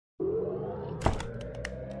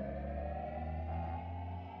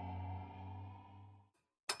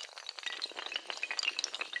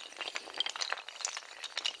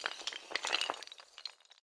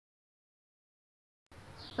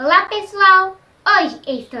Olá pessoal! Hoje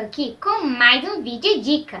eu estou aqui com mais um vídeo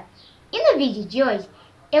dica. E no vídeo de hoje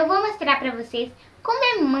eu vou mostrar para vocês como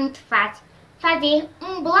é muito fácil fazer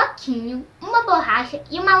um bloquinho, uma borracha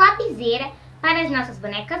e uma lapiseira para as nossas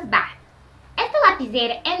bonecas Barbie. Essa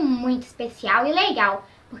lapiseira é muito especial e legal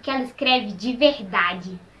porque ela escreve de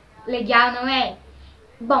verdade. Legal, não é?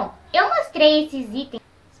 Bom, eu mostrei esses itens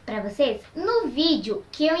para vocês no vídeo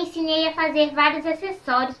que eu ensinei a fazer vários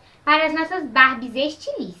acessórios para as nossas Barbies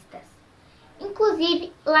Estilistas.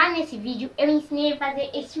 Inclusive, lá nesse vídeo eu ensinei a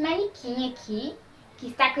fazer este manequim aqui, que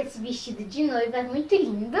está com esse vestido de noiva muito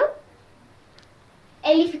lindo.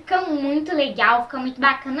 Ele fica muito legal, fica muito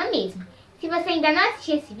bacana mesmo. Se você ainda não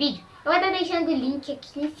assistiu esse vídeo, eu vou estar deixando o link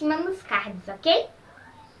aqui em cima nos cards, ok?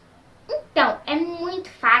 Então, é muito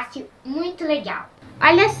fácil, muito legal.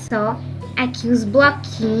 Olha só, aqui os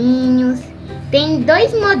bloquinhos. Tem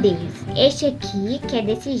dois modelos. Este aqui, que é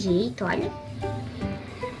desse jeito, olha.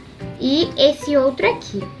 E esse outro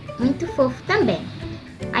aqui, muito fofo também.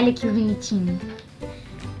 Olha que bonitinho.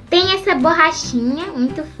 Tem essa borrachinha,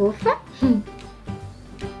 muito fofa.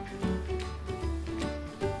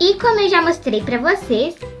 E como eu já mostrei pra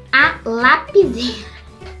vocês, a lapiseira.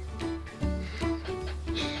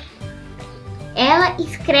 Ela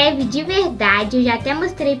escreve de verdade, eu já até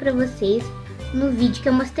mostrei pra vocês no vídeo que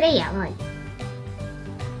eu mostrei ela, olha.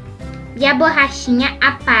 E a borrachinha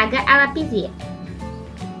apaga a lapiseira.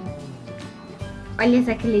 Olha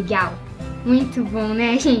só que legal. Muito bom,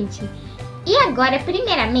 né, gente? E agora,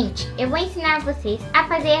 primeiramente, eu vou ensinar vocês a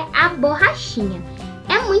fazer a borrachinha.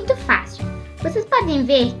 É muito fácil. Vocês podem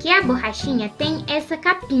ver que a borrachinha tem essa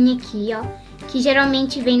capinha aqui, ó, que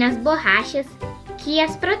geralmente vem nas borrachas, que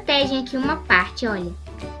as protegem aqui uma parte, olha.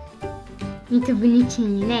 Muito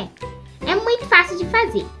bonitinho, né? É muito fácil de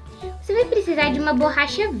fazer. Você vai precisar de uma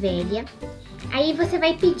borracha velha. Aí você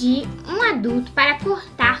vai pedir um adulto para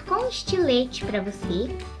cortar com um estilete para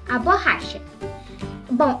você a borracha.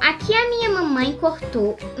 Bom, aqui a minha mamãe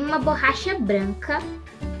cortou uma borracha branca.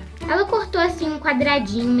 Ela cortou assim um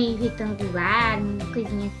quadradinho meio retangular, uma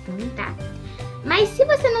coisinha assim, tá? Mas se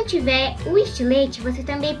você não tiver o estilete, você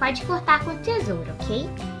também pode cortar com tesoura, ok?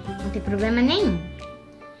 Não tem problema nenhum.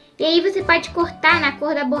 E aí você pode cortar na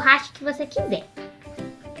cor da borracha que você quiser.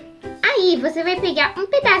 Aí você vai pegar um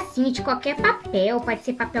pedacinho de qualquer papel, pode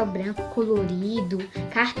ser papel branco colorido,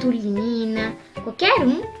 cartolina, qualquer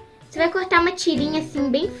um. Você vai cortar uma tirinha assim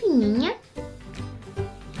bem fininha.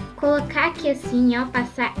 Colocar aqui assim, ó,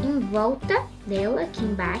 passar em volta dela, aqui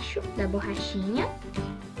embaixo da borrachinha.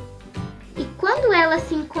 E quando ela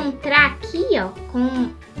se encontrar aqui, ó,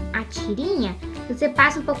 com a tirinha, você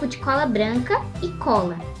passa um pouco de cola branca e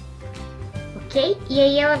cola, ok? E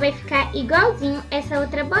aí ela vai ficar igualzinho essa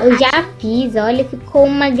outra borracha. Eu já fiz, olha, ficou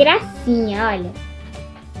uma gracinha, olha.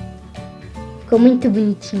 Ficou muito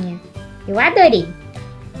bonitinha. Eu adorei.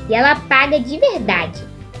 E ela apaga de verdade.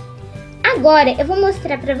 Agora eu vou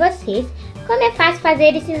mostrar pra vocês como é fácil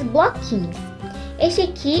fazer esses bloquinhos. Este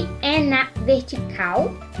aqui é na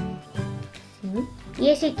vertical. E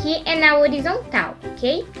esse aqui é na horizontal,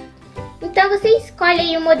 ok? Então você escolhe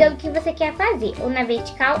aí o modelo que você quer fazer, ou na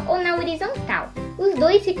vertical ou na horizontal. Os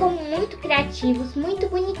dois ficam muito criativos, muito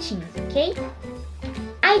bonitinhos, ok?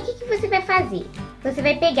 Aí o que você vai fazer? Você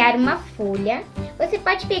vai pegar uma folha, você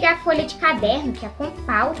pode pegar a folha de caderno, que é com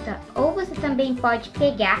pauta, ou você também pode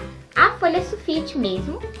pegar a folha sulfite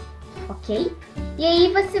mesmo, ok? E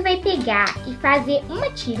aí você vai pegar e fazer uma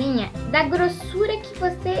tirinha da grossura que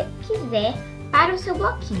você quiser para o seu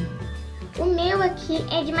bloquinho. O meu aqui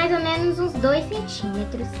é de mais ou menos uns 2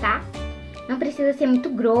 centímetros, tá? Não precisa ser muito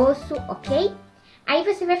grosso, ok? Aí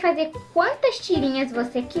você vai fazer quantas tirinhas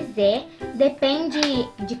você quiser, depende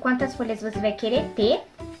de quantas folhas você vai querer ter.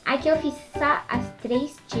 Aqui eu fiz só as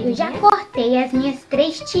 3 tirinhas. Eu já cortei as minhas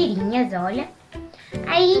 3 tirinhas, olha.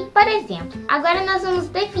 Aí, por exemplo, agora nós vamos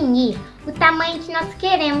definir o tamanho que nós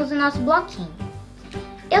queremos o nosso bloquinho.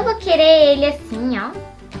 Eu vou querer ele assim, ó,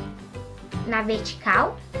 na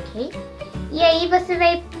vertical, ok? E aí você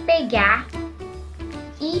vai pegar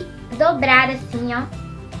e dobrar assim, ó,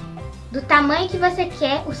 do tamanho que você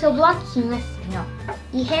quer o seu bloquinho assim, ó.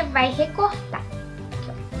 E vai recortar.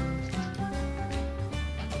 Aqui,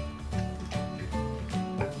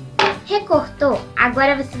 ó. Recortou,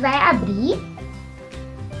 agora você vai abrir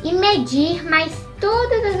e medir mais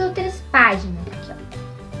todas as outras páginas.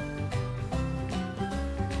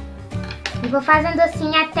 E vou fazendo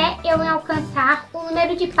assim até eu alcançar o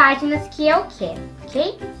número de páginas que eu quero,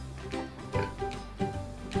 ok?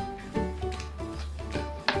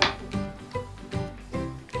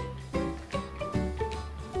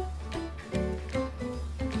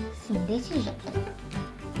 Assim, desse jeito.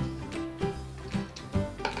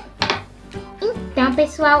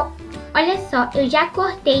 pessoal, olha só, eu já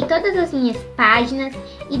cortei todas as minhas páginas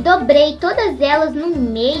e dobrei todas elas no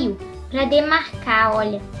meio para demarcar,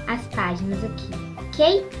 olha, as páginas aqui,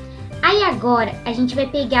 ok? Aí agora a gente vai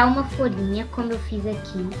pegar uma folhinha, como eu fiz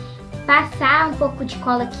aqui, passar um pouco de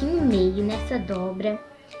cola aqui no meio, nessa dobra.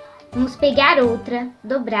 Vamos pegar outra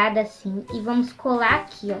dobrada assim e vamos colar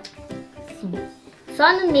aqui, ó, assim,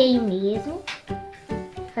 só no meio mesmo,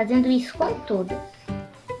 fazendo isso com todas.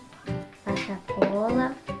 Passa a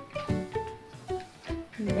cola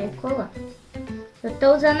e vai colando. Eu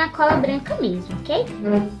tô usando a cola branca mesmo, ok?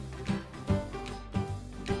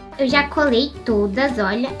 Eu já colei todas,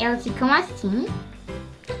 olha, elas ficam assim.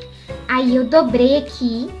 Aí eu dobrei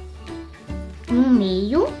aqui no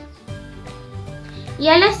meio. E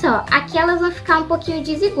olha só, aqui elas vão ficar um pouquinho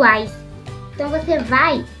desiguais. Então você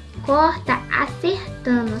vai, corta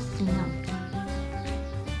acertando assim, ó.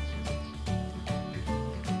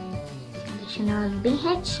 Deixando elas bem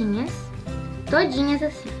retinhas, todinhas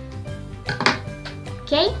assim.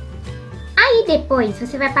 Ok? Aí depois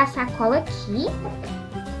você vai passar a cola aqui,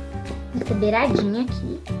 nessa beiradinha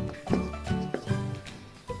aqui.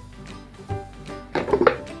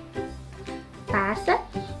 Passa.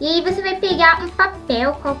 E aí você vai pegar um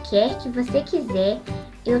papel qualquer que você quiser.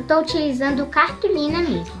 Eu tô utilizando cartolina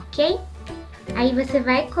mesmo, ok? Aí você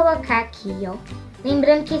vai colocar aqui, ó.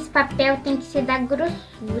 Lembrando que esse papel tem que ser da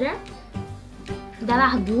grossura, da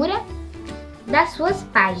largura das suas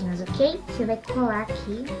páginas, ok? Você vai colar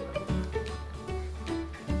aqui.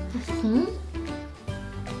 Assim.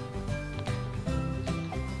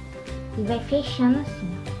 E vai fechando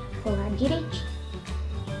assim, ó. Colar direitinho.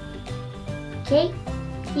 Ok?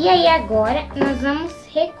 E aí agora nós vamos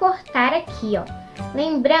recortar aqui, ó.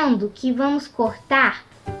 Lembrando que vamos cortar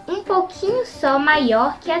um pouquinho só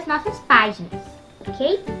maior que as nossas páginas,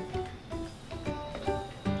 ok?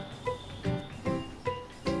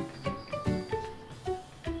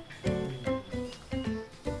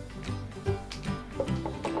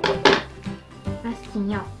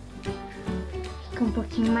 Assim, ó. Fica um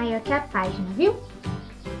pouquinho maior que a página, viu?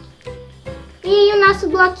 E o nosso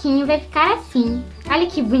bloquinho vai ficar assim. Olha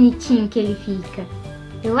que bonitinho que ele fica.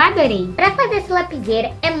 Eu adorei. Para fazer essa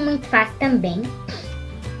lapiseira é muito fácil também.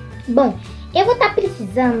 Bom, eu vou estar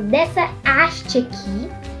precisando dessa haste aqui,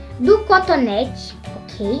 do cotonete,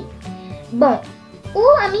 ok? Bom,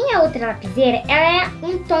 a minha outra lapiseira, ela é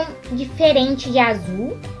um tom diferente de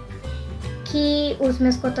azul, que os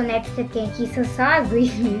meus cotonetes que eu tenho aqui são só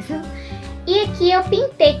azuis mesmo. E aqui eu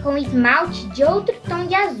pintei com esmalte de outro tom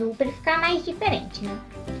de azul, para ficar mais diferente, né?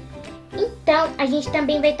 Então, a gente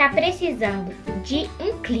também vai estar precisando de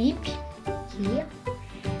um clipe aqui,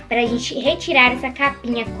 pra gente retirar essa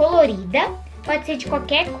capinha colorida. Pode ser de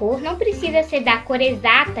qualquer cor, não precisa ser da cor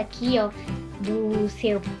exata aqui, ó,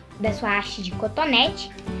 da sua haste de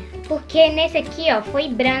cotonete. Porque nesse aqui, ó, foi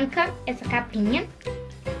branca essa capinha,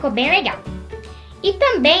 ficou bem legal. E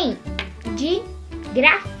também de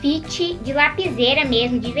grafite de lapiseira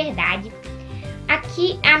mesmo, de verdade.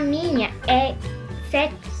 Aqui a minha é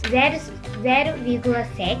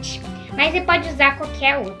 0,7, mas você pode usar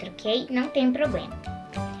qualquer outra, ok? Não tem problema.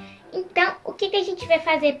 Então, o que a gente vai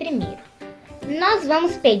fazer primeiro? Nós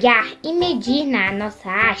vamos pegar e medir na nossa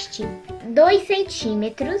haste 2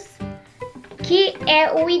 centímetros, que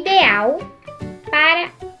é o ideal para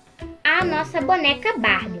a nossa boneca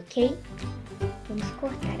Barbie, ok? Vamos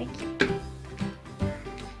cortar aqui.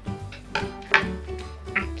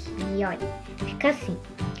 Aqui, olha, fica assim.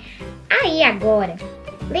 Aí agora,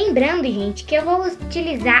 lembrando, gente, que eu vou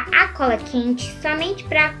utilizar a cola quente somente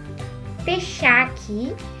para fechar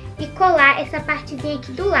aqui e colar essa partezinha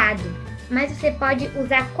aqui do lado. Mas você pode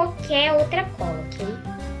usar qualquer outra cola, ok?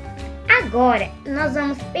 Agora, nós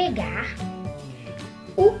vamos pegar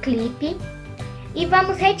o clipe e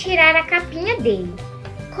vamos retirar a capinha dele.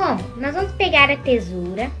 Como? Nós vamos pegar a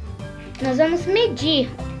tesoura, nós vamos medir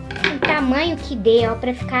o tamanho que dê, ó,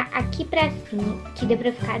 pra ficar aqui pra cima, que dê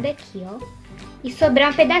pra ficar daqui, ó. E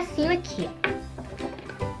sobrar um pedacinho aqui, ó.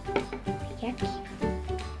 E aqui.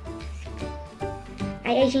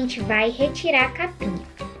 Aí a gente vai retirar a capinha.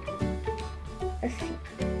 Assim.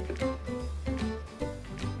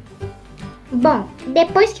 Bom,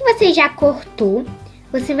 depois que você já cortou,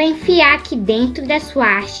 você vai enfiar aqui dentro da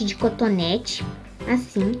sua haste de cotonete,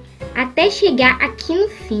 assim, até chegar aqui no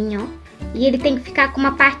fim, ó. E ele tem que ficar com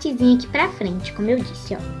uma partezinha aqui pra frente, como eu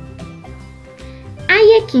disse, ó.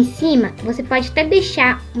 Aí aqui em cima, você pode até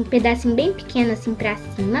deixar um pedacinho bem pequeno assim pra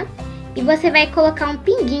cima. E você vai colocar um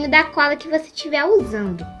pinguinho da cola que você estiver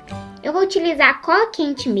usando. Eu vou utilizar a cola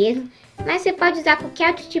quente mesmo, mas você pode usar qualquer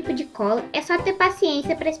outro tipo de cola. É só ter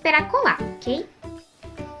paciência pra esperar colar, ok?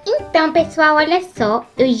 Então, pessoal, olha só,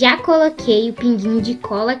 eu já coloquei o pinguinho de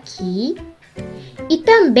cola aqui. E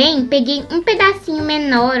também peguei um pedacinho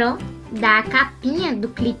menor, ó, da capinha do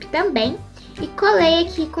clipe também. E colei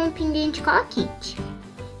aqui com o pinguinho de cola quente.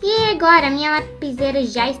 E agora a minha lapiseira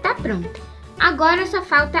já está pronta. Agora só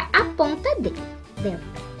falta a ponta dela.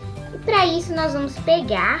 E para isso nós vamos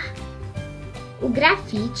pegar o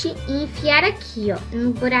grafite e enfiar aqui, ó,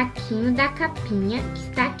 no buraquinho da capinha que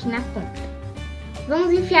está aqui na ponta.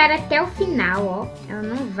 Vamos enfiar até o final, ó, ela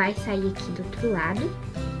não vai sair aqui do outro lado.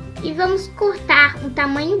 E vamos cortar um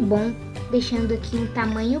tamanho bom, deixando aqui um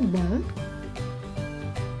tamanho bom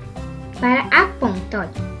para a ponta,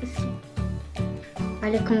 olha, assim.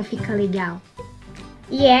 Olha como fica legal.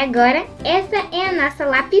 E agora, essa é a nossa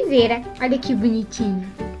lapiseira, olha que bonitinho.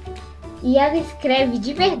 E ela escreve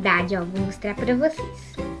de verdade, ó, vou mostrar para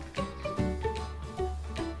vocês.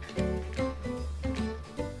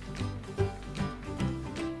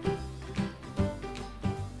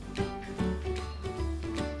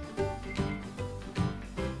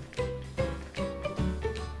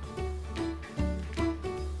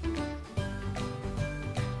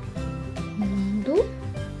 Mundo.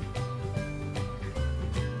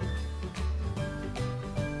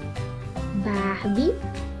 Barbie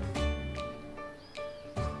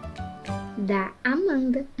da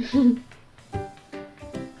Amanda.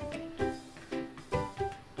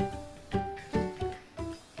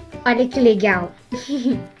 Olha que legal.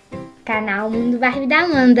 Canal Mundo Barbie da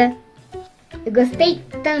Amanda. Eu gostei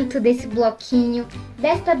tanto desse bloquinho,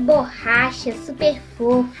 dessa borracha super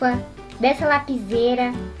fofa, dessa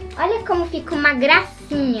lapiseira. Olha como fica uma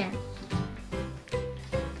gracinha.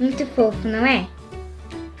 Muito fofo, não é?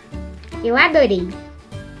 Eu adorei.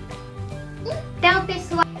 Então,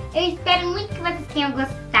 pessoal, eu espero muito que vocês tenham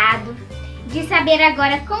gostado de saber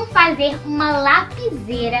agora como fazer uma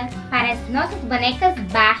lapiseira para as nossas bonecas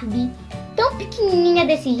Barbie, tão pequenininha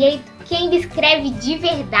desse jeito, que ainda escreve de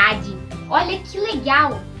verdade. Olha que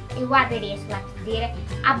legal! Eu adorei essa lapiseira,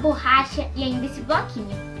 a borracha e ainda esse bloquinho.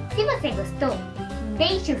 Se você gostou,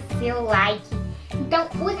 deixe o seu like. Então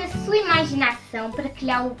use a sua imaginação para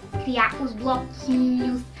criar os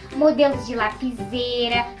bloquinhos, modelos de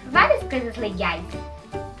lapiseira, várias coisas legais.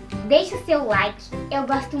 Deixe o seu like, eu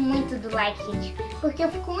gosto muito do like, gente, porque eu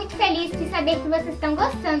fico muito feliz de saber que vocês estão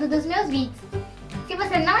gostando dos meus vídeos. Se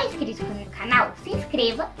você não é inscrito no meu canal, se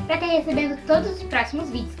inscreva para estar recebendo todos os próximos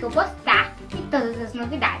vídeos que eu postar e todas as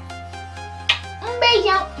novidades. Um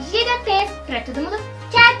beijão gigantesco para todo mundo,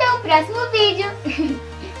 tchau, até o próximo vídeo!